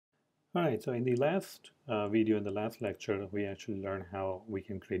All right, so in the last video, in the last lecture, we actually learned how we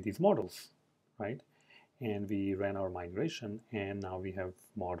can create these models, right? And we ran our migration, and now we have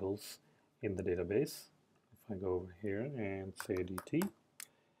models in the database. If I go over here and say DT,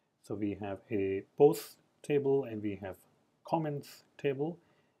 so we have a post table and we have comments table.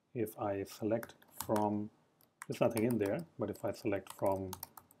 If I select from, there's nothing in there, but if I select from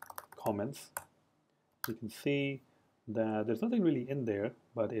comments, you can see that there's nothing really in there,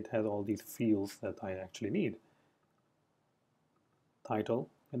 but it has all these fields that I actually need: title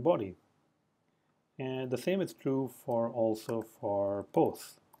and body. And the same is true for also for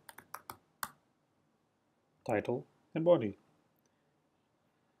posts, title and body.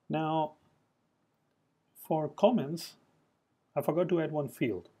 Now for comments, I forgot to add one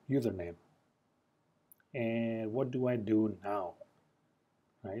field, username. And what do I do now?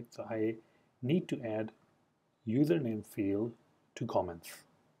 Right, so I need to add username field to comments.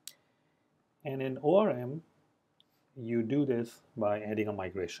 And in ORM, you do this by adding a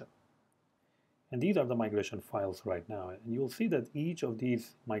migration. And these are the migration files right now. And you'll see that each of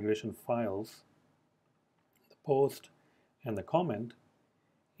these migration files, the post and the comment,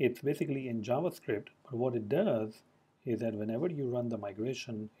 it's basically in JavaScript. But what it does is that whenever you run the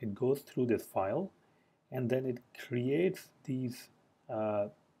migration, it goes through this file and then it creates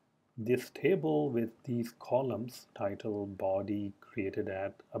this table with these columns: title, body, created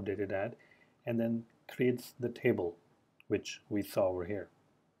at, updated at, and then creates the table which we saw over here.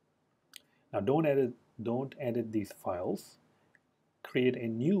 Now don't edit these files. Create a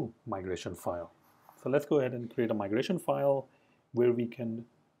new migration file. So let's go ahead and create a migration file where we can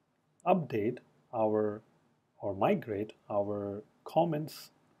update our or migrate our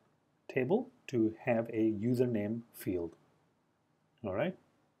comments table to have a username field. All right.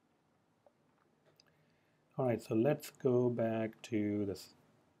 All right, so let's go back to the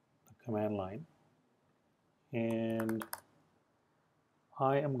command line, and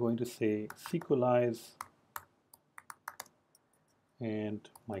I am going to say sequelize and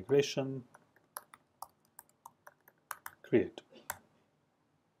migration create.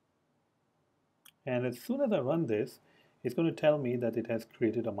 And as soon as I run this, it's going to tell me that it has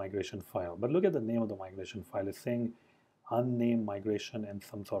created a migration file. But look at the name of the migration file. It's saying unnamed migration and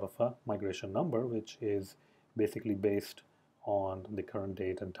some sort of a migration number, which is basically based on the current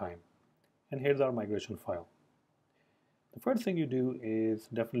date and time. And here's our migration file. The first thing you do is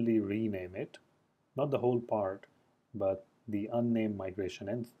definitely rename it, not the whole part, but the unnamed migration,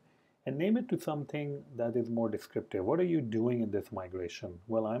 and name it to something that is more descriptive. What are you doing in this migration?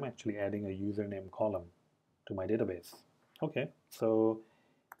 Well, I'm actually adding a username column to my database. Okay, so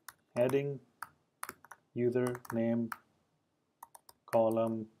adding username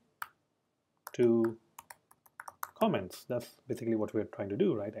column to comments. That's basically what we're trying to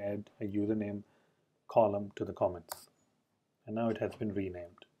do, right? Add a username column to the comments. And now it has been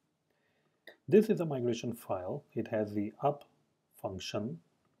renamed. This is a migration file. It has the up function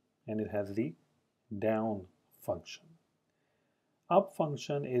and it has the down function. Up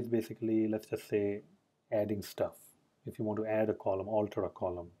function is basically, let's just say, adding stuff. If you want to add a column, alter a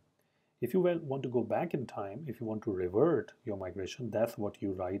column. If you want to go back in time, if you want to revert your migration, that's what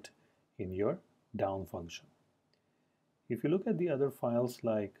you write in your down function. If you look at the other files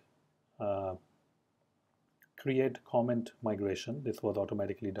like create comment migration, this was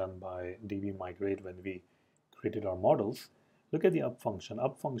automatically done by dbmigrate when we created our models. Look at the up function.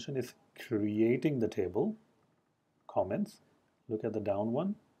 Up function is creating the table, comments. Look at the down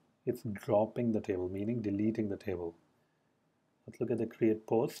one. It's dropping the table, meaning deleting the table. Let's look at the create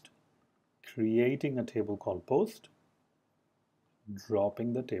post. Creating a table called post,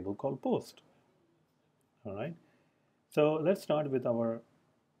 dropping the table called post. All right. So let's start with our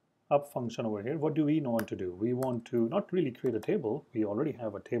up function over here. What do we want to do? We want to not really create a table. We already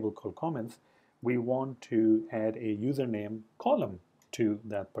have a table called comments. We want to add a username column to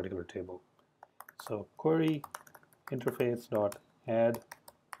that particular table. So query interface.add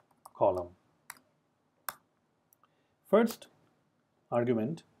column. First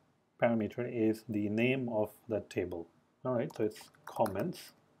argument parameter is the name of that table. All right, so it's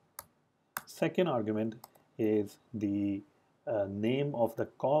comments. Second argument is the name of the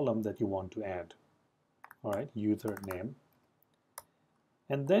column that you want to add. All right, username.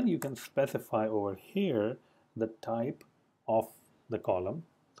 And then you can specify over here the type of the column.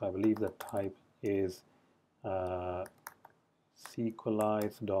 So I believe the type is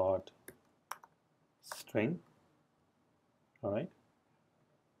sequelize.string. All right.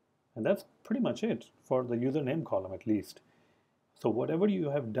 And that's pretty much it for the username column, at least. So whatever you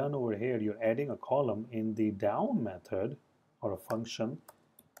have done over here, you're adding a column in the down method or a function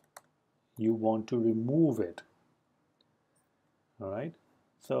you want to remove it. All right.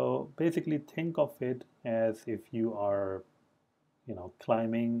 So basically think of it as if you are,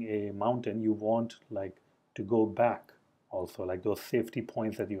 climbing a mountain, you want like to go back also, like those safety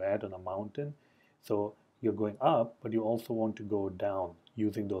points that you add on a mountain. So you're going up, but you also want to go down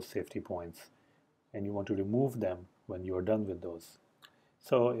using those safety points, and you want to remove them when you are done with those.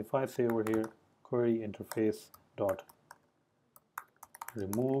 So if I say over here, query interface dot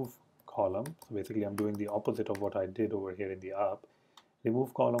remove column, so basically I'm doing the opposite of what I did over here in the app.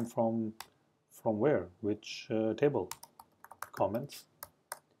 Remove column from where? Which table? Comments.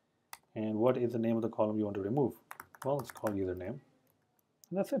 And what is the name of the column you want to remove? Well, it's called username.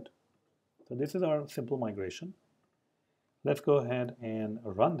 And that's it. So this is our simple migration. Let's go ahead and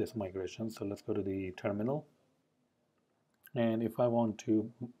run this migration. So let's go to the terminal. And if I want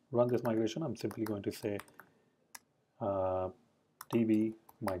to run this migration, I'm simply going to say db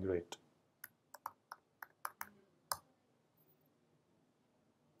migrate.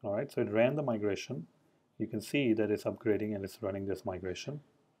 All right, so it ran the migration. You can see that it's upgrading and it's running this migration,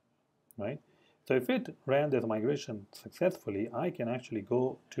 right? So if it ran this migration successfully, I can actually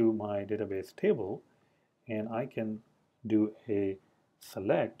go to my database table and I can do a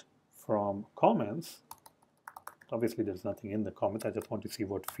select from comments. Obviously, there's nothing in the comments. I just want to see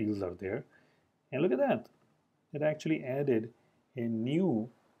what fields are there. And look at that. It actually added a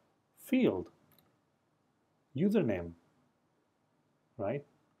new field, username, right?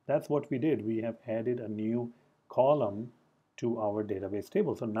 That's what we did. We have added a new column to our database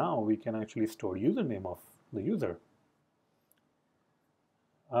table. So now we can actually store username of the user.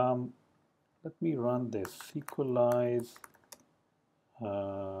 Let me run this Sequelize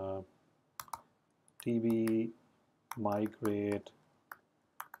db migrate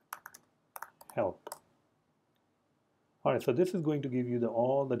help. All right, so this is going to give you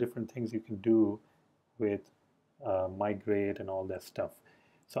all the different things you can do with migrate and all that stuff.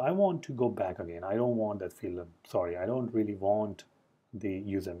 So I want to go back again. I don't want that field. Sorry, I don't really want the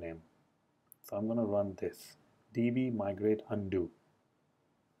username. So I'm going to run this db migrate undo.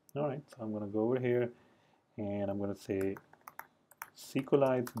 All right, so I'm going to go over here and I'm going to say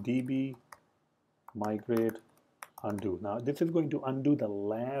Sequelize db migrate undo. Now this is going to undo the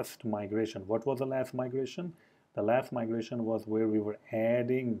last migration. What was the last migration? The last migration was where we were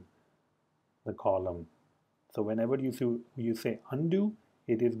adding the column. So whenever you say undo,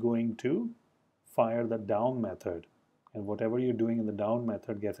 it is going to fire the down method, and whatever you're doing in the down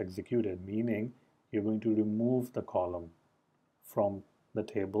method gets executed, meaning you're going to remove the column from the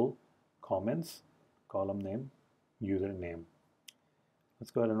table comments, column name, username.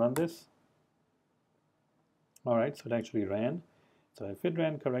 Let's go ahead and run this. All right, so it actually ran. So if it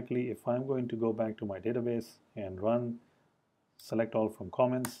ran correctly, if I'm going to go back to my database and run select all from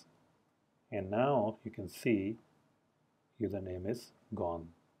comments, and now you can see username is gone.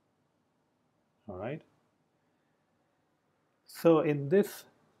 All right. So in this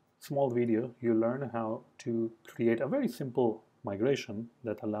small video, you learn how to create a very simple migration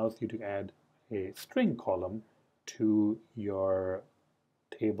that allows you to add a string column to your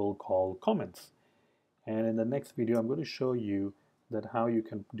table called comments. And in the next video, I'm going to show you that how you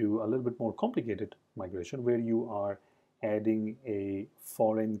can do a little bit more complicated migration where you are adding a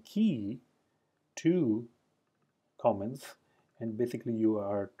foreign key to comments, and basically you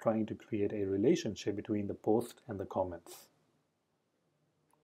are trying to create a relationship between the post and the comments.